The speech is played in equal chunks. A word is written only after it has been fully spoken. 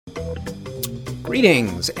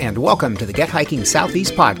Greetings and welcome to the Get Hiking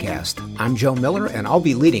Southeast podcast. I'm Joe Miller and I'll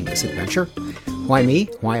be leading this adventure. Why me?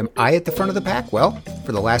 Why am I at the front of the pack? Well,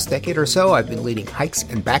 for the last decade or so, I've been leading hikes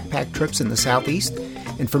and backpack trips in the Southeast,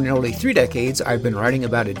 and for nearly 3 decades, I've been writing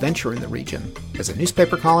about adventure in the region as a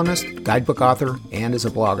newspaper columnist, guidebook author, and as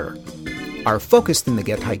a blogger. Our focus in the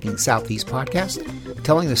Get Hiking Southeast podcast,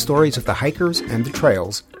 telling the stories of the hikers and the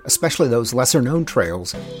trails, especially those lesser-known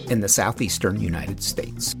trails in the southeastern United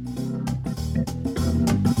States.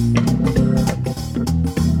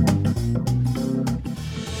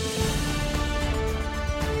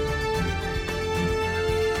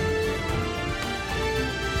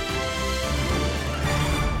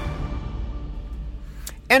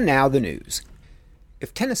 And now the news.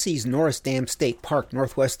 If Tennessee's Norris Dam State Park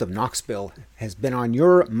northwest of Knoxville has been on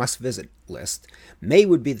your must-visit list, May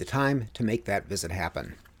would be the time to make that visit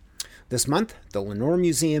happen. This month, the Lenore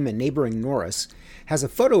Museum in neighboring Norris has a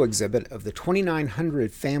photo exhibit of the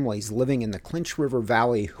 2,900 families living in the Clinch River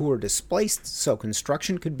Valley who were displaced so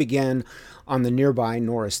construction could begin on the nearby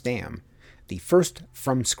Norris Dam, the first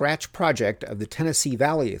from-scratch project of the Tennessee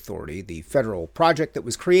Valley Authority, the federal project that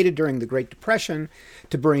was created during the Great Depression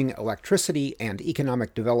to bring electricity and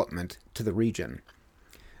economic development to the region.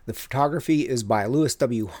 The photography is by Louis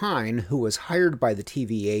W. Hine, who was hired by the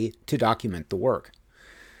TVA to document the work.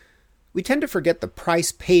 We tend to forget the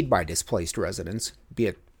price paid by displaced residents, be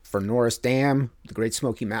it for Norris Dam, the Great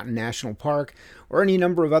Smoky Mountain National Park, or any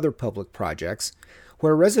number of other public projects,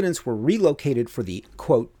 where residents were relocated for the,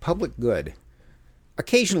 quote, public good.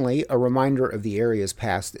 Occasionally, a reminder of the area's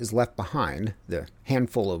past is left behind, the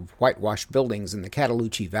handful of whitewashed buildings in the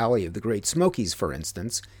Cataloochee Valley of the Great Smokies, for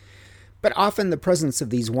instance, but often the presence of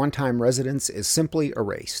these one-time residents is simply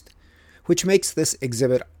erased, which makes this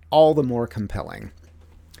exhibit all the more compelling.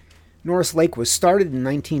 Norris Lake was started in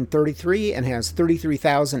 1933 and has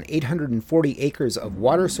 33,840 acres of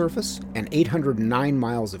water surface and 809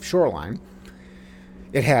 miles of shoreline.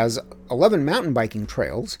 It has 11 mountain biking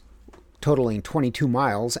trails, totaling 22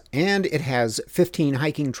 miles, and it has 15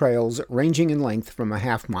 hiking trails ranging in length from a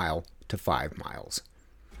half mile to 5 miles.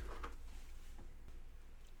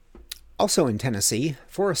 Also in Tennessee,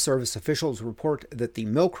 Forest Service officials report that the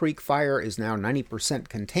Mill Creek fire is now 90%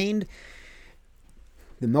 contained.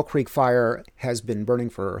 The Mill Creek fire has been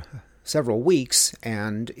burning for several weeks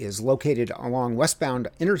and is located along westbound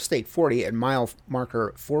Interstate 40 at mile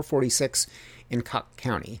marker 446 in Cocke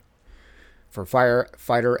County. For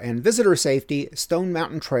firefighter and visitor safety, Stone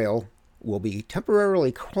Mountain Trail will be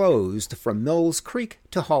temporarily closed from Mills Creek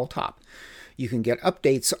to Hall Top. You can get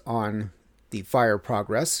updates on the fire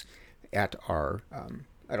progress at a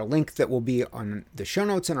link that will be on the show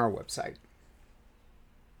notes on our website.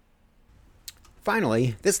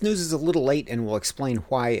 Finally, this news is a little late and we'll explain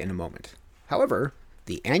why in a moment. However,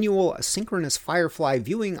 the annual synchronous firefly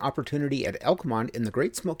viewing opportunity at Elkmont in the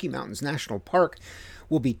Great Smoky Mountains National Park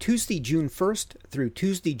will be Tuesday, June 1st through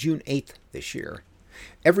Tuesday, June 8th this year.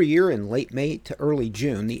 Every year in late May to early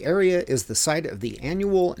June, the area is the site of the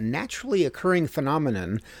annual naturally occurring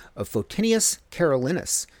phenomenon of Photinius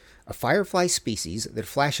carolinus, a firefly species that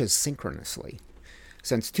flashes synchronously.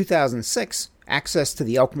 Since 2006, access to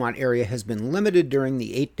the Elkmont area has been limited during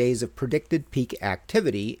the 8 days of predicted peak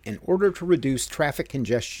activity in order to reduce traffic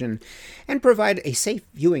congestion and provide a safe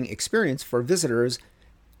viewing experience for visitors,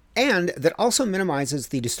 and that also minimizes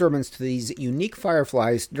the disturbance to these unique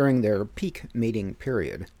fireflies during their peak mating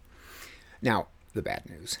period. Now, the bad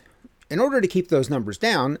news. In order to keep those numbers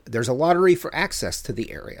down, there's a lottery for access to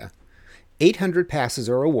the area. 800 passes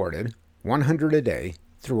are awarded, 100 a day,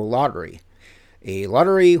 through a lottery. A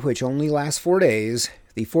lottery which only lasts 4 days,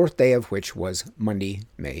 the 4th day of which was Monday,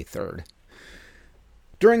 May 3rd.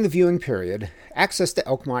 During the viewing period, access to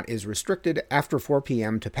Elkmont is restricted after 4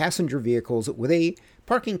 p.m. to passenger vehicles with a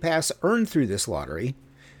parking pass earned through this lottery,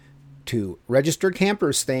 to registered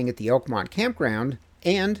campers staying at the Elkmont campground,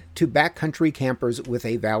 and to backcountry campers with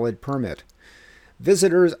a valid permit.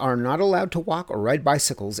 Visitors are not allowed to walk or ride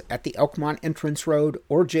bicycles at the Elkmont Entrance Road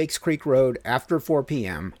or Jakes Creek Road after 4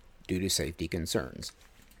 p.m., due to safety concerns.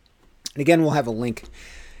 And again, we'll have a link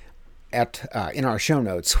in our show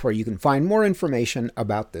notes where you can find more information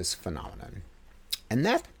about this phenomenon. And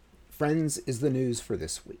that, friends, is the news for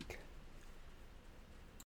this week.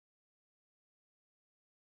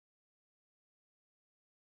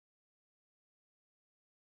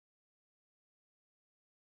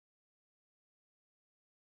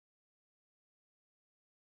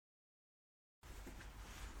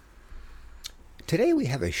 Today we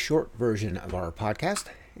have a short version of our podcast,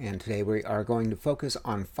 and today we are going to focus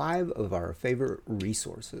on 5 of our favorite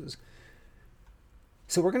resources.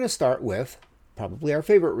 So we're going to start with probably our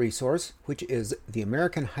favorite resource, which is the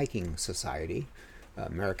American Hiking Society,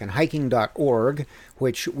 AmericanHiking.org,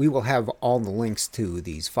 which we will have all the links to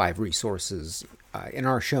these 5 resources in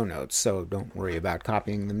our show notes, so don't worry about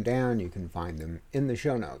copying them down. You can find them in the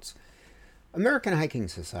show notes. American Hiking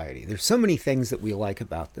Society. There's so many things that we like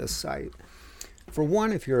about this site. For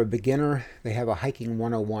one, if you're a beginner, they have a Hiking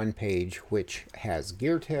 101 page, which has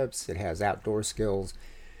gear tips, it has outdoor skills,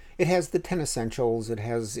 it has the 10 essentials, it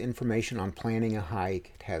has information on planning a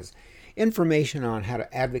hike, it has information on how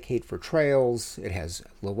to advocate for trails, it has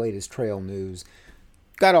the latest trail news,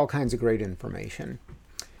 got all kinds of great information.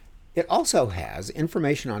 It also has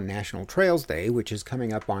information on National Trails Day, which is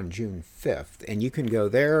coming up on June 5th, and you can go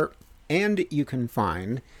there and you can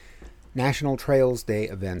find National Trails Day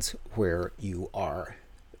events where you are.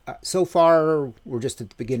 So far, we're just at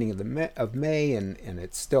the beginning of May, and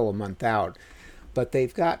it's still a month out. But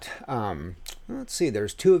they've got, let's see,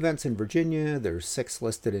 there's 2 events in Virginia, there's 6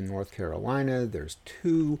 listed in North Carolina, there's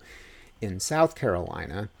 2 in South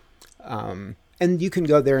Carolina. And you can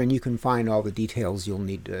go there and you can find all the details. You'll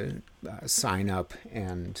need to sign up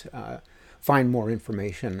and find more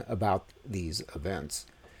information about these events.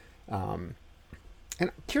 And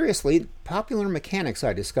curiously, Popular Mechanics,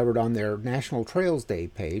 I discovered on their National Trails Day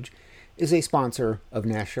page, is a sponsor of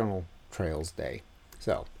National Trails Day.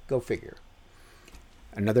 So, go figure.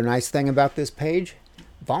 Another nice thing about this page,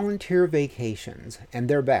 volunteer vacations, and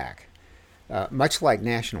they're back. Much like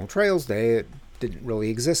National Trails Day, it didn't really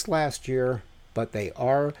exist last year, but they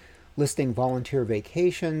are listing volunteer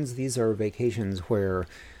vacations. These are vacations where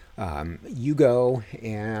you go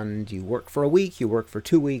and you work for a week, you work for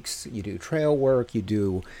 2 weeks, you do trail work, you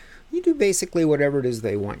do basically whatever it is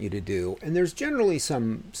they want you to do. And there's generally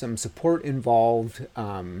some support involved.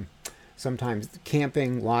 Sometimes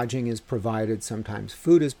camping, lodging is provided, sometimes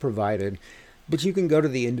food is provided, but you can go to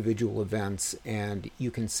the individual events and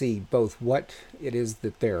you can see both what it is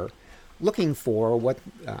that they're looking for,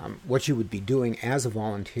 what you would be doing as a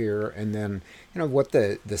volunteer, and then what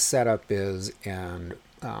the setup is, and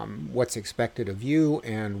what's expected of you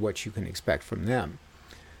and what you can expect from them.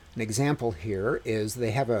 An example here is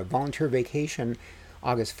they have a volunteer vacation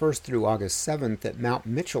August 1st through August 7th at Mount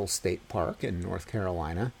Mitchell State Park in North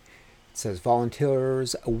Carolina. It says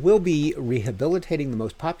volunteers will be rehabilitating the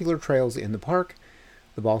most popular trails in the park.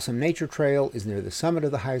 The Balsam Nature Trail is near the summit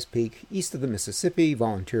of the highest peak east of the Mississippi.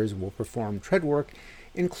 Volunteers will perform tread work,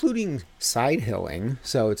 including side hilling,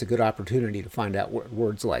 so it's a good opportunity to find out what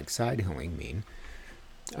words like side hilling mean.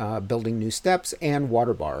 Building new steps and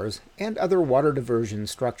water bars and other water diversion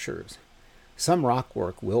structures. Some rock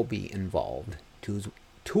work will be involved.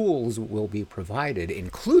 Tools will be provided,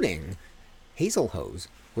 including hazel hoes,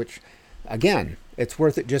 which, again, it's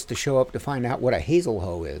worth it just to show up to find out what a hazel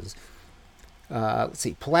hoe is. Let's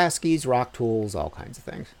see, Pulaski's, rock tools, all kinds of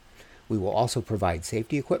things. We will also provide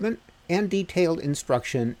safety equipment and detailed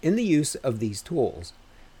instruction in the use of these tools.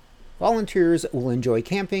 Volunteers will enjoy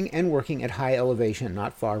camping and working at high elevation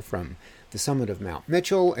not far from the summit of Mount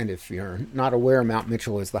Mitchell. And if you're not aware, Mount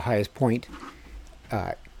Mitchell is the highest point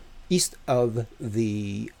east of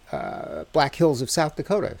the Black Hills of South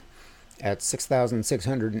Dakota at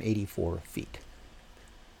 6,684 feet.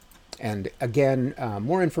 And again,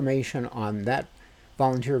 more information on that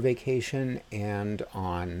volunteer vacation and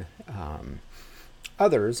on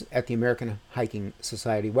others at the American Hiking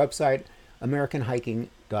Society website,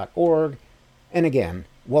 AmericanHiking.org. And again,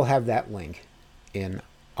 we'll have that link in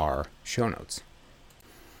our show notes.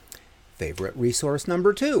 Favorite resource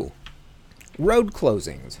number 2, road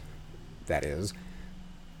closings. That is,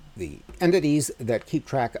 the entities that keep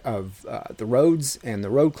track of the roads and the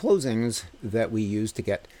road closings that we use to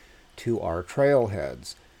get to our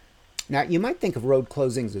trailheads. Now, you might think of road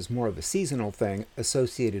closings as more of a seasonal thing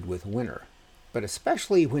associated with winter, but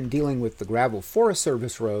especially when dealing with the gravel Forest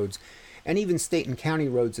Service roads and even state and county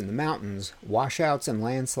roads in the mountains, washouts and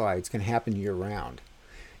landslides can happen year-round.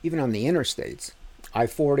 Even on the interstates,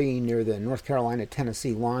 I-40 near the North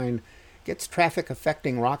Carolina-Tennessee line gets traffic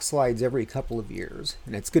affecting rock slides every couple of years,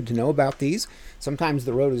 and it's good to know about these. Sometimes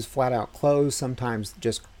the road is flat out closed, sometimes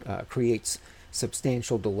just creates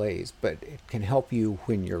substantial delays, but it can help you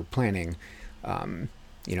when you're planning,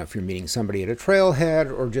 if you're meeting somebody at a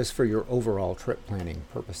trailhead or just for your overall trip planning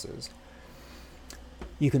purposes.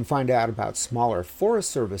 You can find out about smaller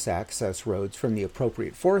Forest Service access roads from the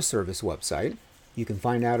appropriate Forest Service website. You can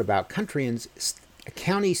find out about country and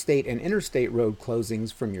county, state, and interstate road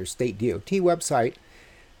closings from your state DOT website.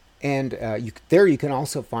 And you can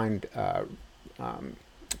also find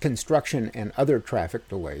construction and other traffic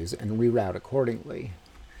delays and reroute accordingly.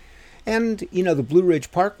 And, the Blue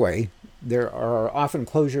Ridge Parkway, there are often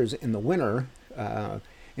closures in the winter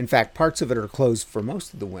In fact, parts of it are closed for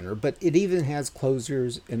most of the winter, but it even has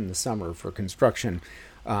closures in the summer for construction,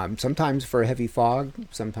 sometimes for heavy fog,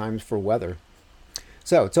 sometimes for weather.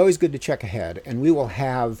 So it's always good to check ahead, and we will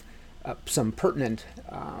have some pertinent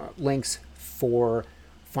links for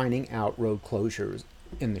finding out road closures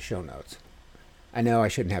in the show notes. I know I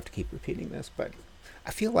shouldn't have to keep repeating this, but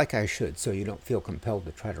I feel like I should so you don't feel compelled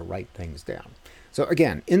to try to write things down. So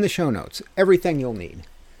again, in the show notes, everything you'll need.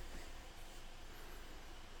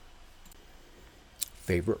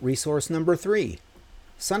 Favorite resource number 3,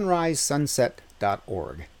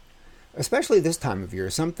 sunrisesunset.org. Especially this time of year,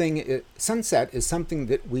 sunset is something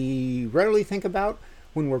that we rarely think about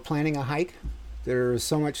when we're planning a hike. There's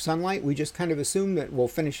so much sunlight, we just kind of assume that we'll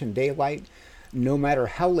finish in daylight no matter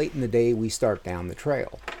how late in the day we start down the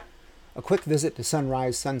trail. A quick visit to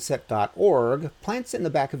sunrisesunset.org plants in the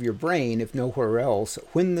back of your brain, if nowhere else,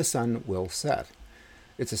 when the sun will set.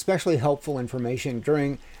 It's especially helpful information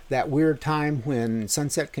during that weird time when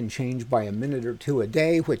sunset can change by a minute or two a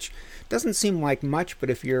day, which doesn't seem like much, but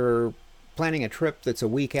if you're planning a trip that's a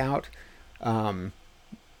week out,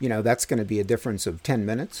 that's going to be a difference of 10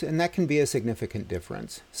 minutes, and that can be a significant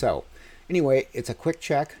difference. So anyway, it's a quick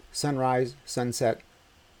check,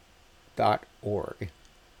 sunrisesunset.org.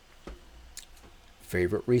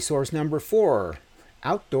 Favorite resource number 4,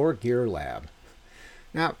 Outdoor Gear Lab.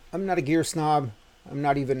 Now, I'm not a gear snob. I'm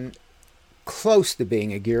not even close to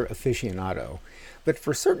being a gear aficionado. But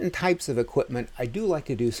for certain types of equipment, I do like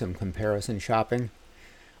to do some comparison shopping.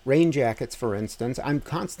 Rain jackets, for instance, I'm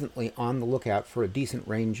constantly on the lookout for a decent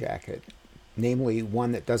rain jacket, namely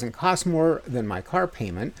one that doesn't cost more than my car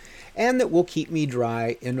payment and that will keep me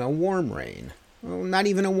dry in a warm rain. Well, not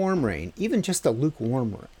even a warm rain, even just a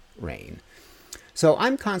lukewarm rain. So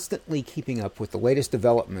I'm constantly keeping up with the latest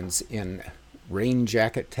developments in rain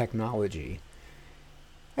jacket technology.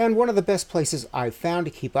 And one of the best places I've found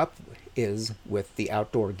to keep up is with the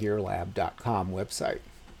OutdoorGearLab.com website.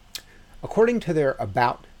 According to their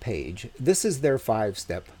About page, this is their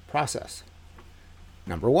 5-step process.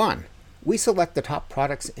 Number 1, we select the top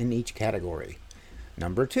products in each category.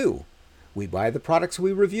 Number 2, we buy the products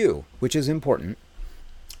we review, which is important,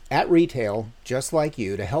 at retail, just like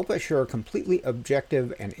you, to help assure completely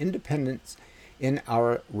objective and independence in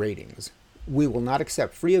our ratings. We will not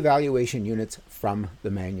accept free evaluation units from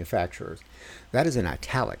the manufacturers. That is in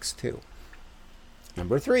italics, too.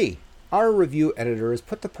 Number 3, our review editors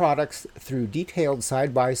put the products through detailed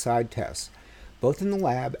side-by-side tests, both in the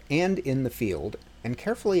lab and in the field, and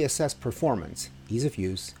carefully assess performance, ease of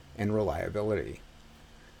use, and reliability.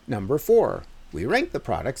 Number 4, we rank the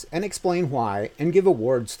products and explain why and give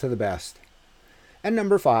awards to the best. And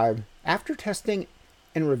number 5, after testing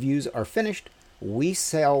and reviews are finished, we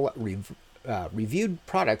sell reviewed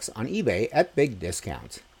products on eBay at big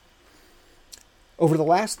discounts. Over the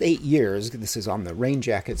last 8 years, this is on the rain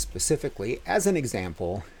jacket specifically, as an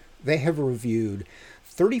example, they have reviewed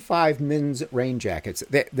 35 men's rain jackets.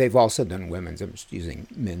 They've also done women's. I'm just using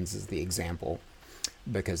men's as the example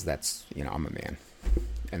because that's, I'm a man.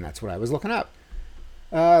 And that's what I was looking up.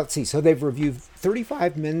 Let's see. So they've reviewed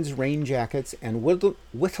 35 men's rain jackets and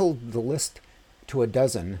whittled the list to a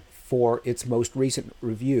dozen for its most recent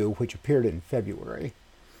review, which appeared in February.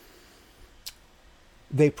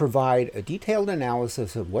 They provide a detailed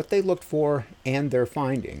analysis of what they looked for and their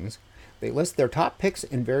findings. They list their top picks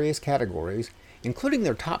in various categories, including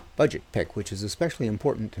their top budget pick, which is especially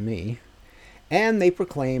important to me. And they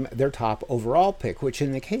proclaim their top overall pick, which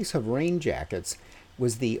in the case of rain jackets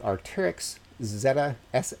was the Arc'teryx Zeta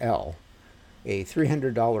SL, a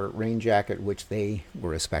 $300 rain jacket which they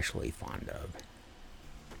were especially fond of.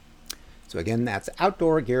 So again, that's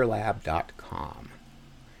OutdoorGearLab.com.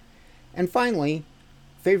 And finally,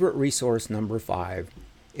 favorite resource number 5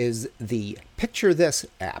 is the Picture This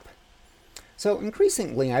app. So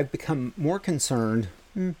increasingly, I've become more concerned,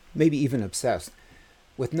 maybe even obsessed,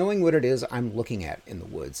 with knowing what it is I'm looking at in the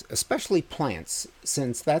woods, especially plants,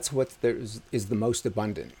 since that's what is the most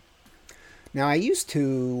abundant. Now, I used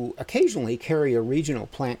to occasionally carry a regional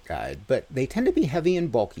plant guide, but they tend to be heavy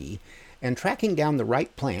and bulky, and tracking down the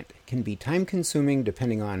right plant can be time-consuming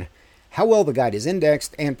depending on how well the guide is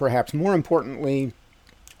indexed, and perhaps more importantly,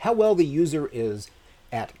 how well the user is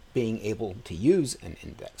at being able to use an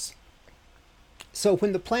index. So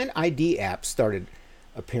when the Plant ID app started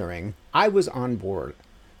appearing, I was on board.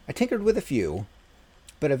 I tinkered with a few,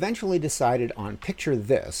 but eventually decided on Picture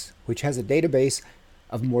This, which has a database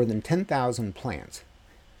of more than 10,000 plants.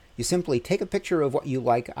 You simply take a picture of what you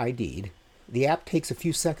like ID'd, the app takes a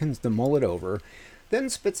few seconds to mull it over, then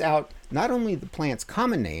spits out not only the plant's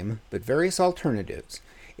common name, but various alternatives,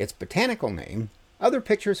 its botanical name, other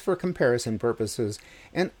pictures for comparison purposes,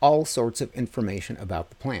 and all sorts of information about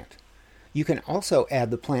the plant. You can also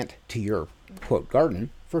add the plant to your, quote,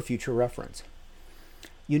 garden for future reference.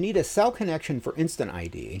 You need a cell connection for Instant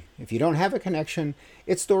ID. If you don't have a connection,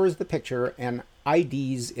 it stores the picture and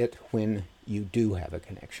IDs it when you do have a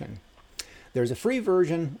connection. There's a free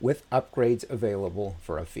version with upgrades available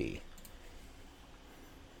for a fee.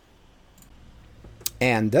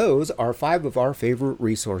 And those are 5 of our favorite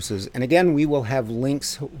resources. And again, we will have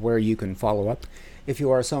links where you can follow up if you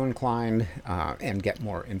are so inclined and get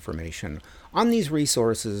more information on these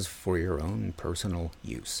resources for your own personal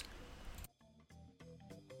use.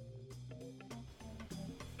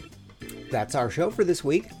 That's our show for this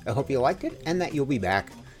week. I hope you liked it and that you'll be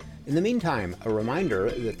back. In the meantime, a reminder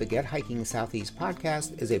that the Get Hiking Southeast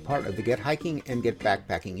podcast is a part of the Get Hiking and Get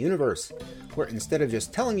Backpacking universe, where instead of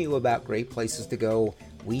just telling you about great places to go,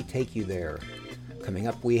 we take you there. Coming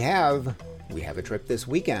up, we have a trip this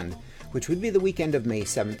weekend, which would be the weekend of May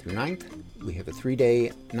 7th through 9th. We have a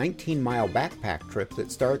 3-day, 19-mile backpack trip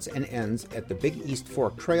that starts and ends at the Big East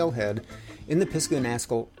Fork Trailhead in the Pisgah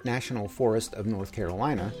National Forest of North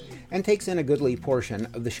Carolina and takes in a goodly portion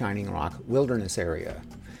of the Shining Rock Wilderness area.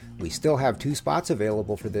 We still have 2 spots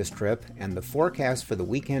available for this trip, and the forecast for the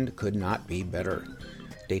weekend could not be better.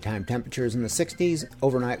 Daytime temperatures in the 60s,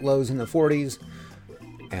 overnight lows in the 40s,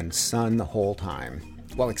 and sun the whole time.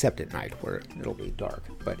 Well, except at night where it'll be dark,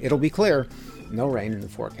 but it'll be clear. No rain in the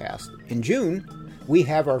forecast. In June, we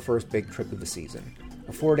have our first big trip of the season.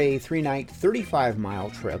 A 4-day, 3-night,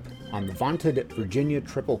 35-mile trip on the vaunted Virginia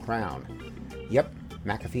Triple Crown. Yep,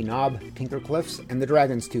 McAfee Knob, Tinker Cliffs, and the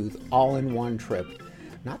Dragon's Tooth all in one trip,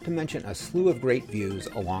 not to mention a slew of great views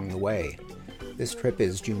along the way. This trip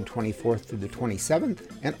is June 24th through the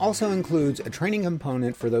 27th and also includes a training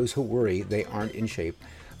component for those who worry they aren't in shape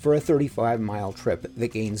for a 35-mile trip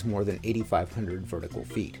that gains more than 8,500 vertical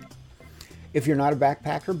feet. If you're not a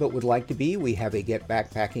backpacker but would like to be, we have a Get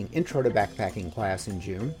Backpacking Intro to Backpacking class in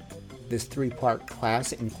June. This 3-part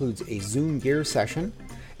class includes a Zoom gear session,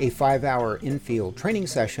 a 5-hour in-field training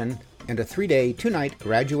session, and a 3-day, 2-night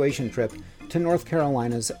graduation trip to North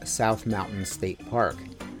Carolina's South Mountain State Park.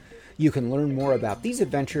 You can learn more about these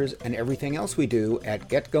adventures and everything else we do at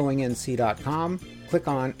getgoingnc.com. Click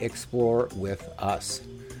on Explore with Us.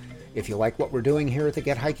 If you like what we're doing here at the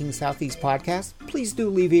Get Hiking Southeast podcast, please do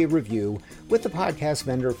leave a review with the podcast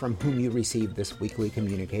vendor from whom you receive this weekly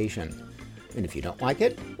communication. And if you don't like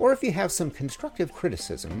it, or if you have some constructive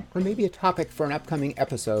criticism, or maybe a topic for an upcoming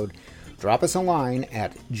episode, drop us a line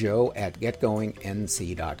at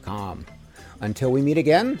joe@getgoingnc.com. Until we meet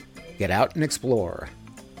again, get out and explore.